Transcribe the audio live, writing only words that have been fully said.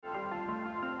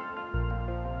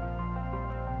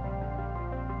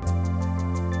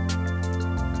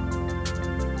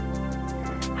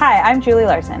Hi, I'm Julie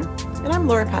Larson. And I'm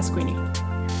Laura Pasquini.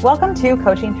 Welcome to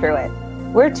Coaching Through It.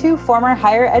 We're two former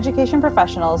higher education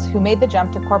professionals who made the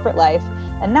jump to corporate life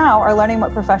and now are learning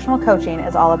what professional coaching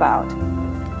is all about.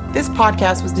 This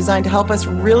podcast was designed to help us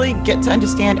really get to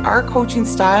understand our coaching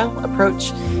style,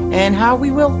 approach, and how we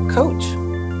will coach.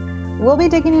 We'll be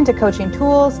digging into coaching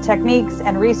tools, techniques,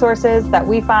 and resources that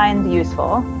we find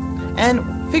useful. And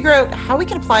figure out how we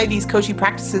can apply these coaching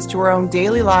practices to our own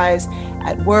daily lives,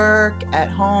 at work, at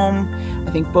home.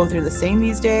 I think both are the same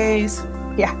these days.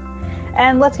 Yeah.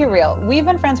 And let's get real. We've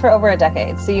been friends for over a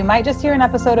decade, so you might just hear an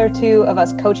episode or two of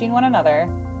us coaching one another.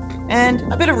 And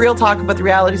a bit of real talk about the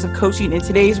realities of coaching in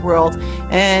today's world,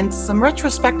 and some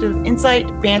retrospective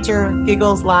insight, banter,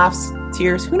 giggles, laughs,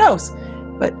 tears, who knows?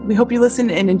 But we hope you listen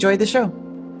and enjoy the show.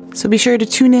 So be sure to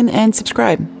tune in and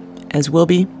subscribe, as we'll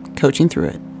be coaching through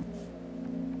it.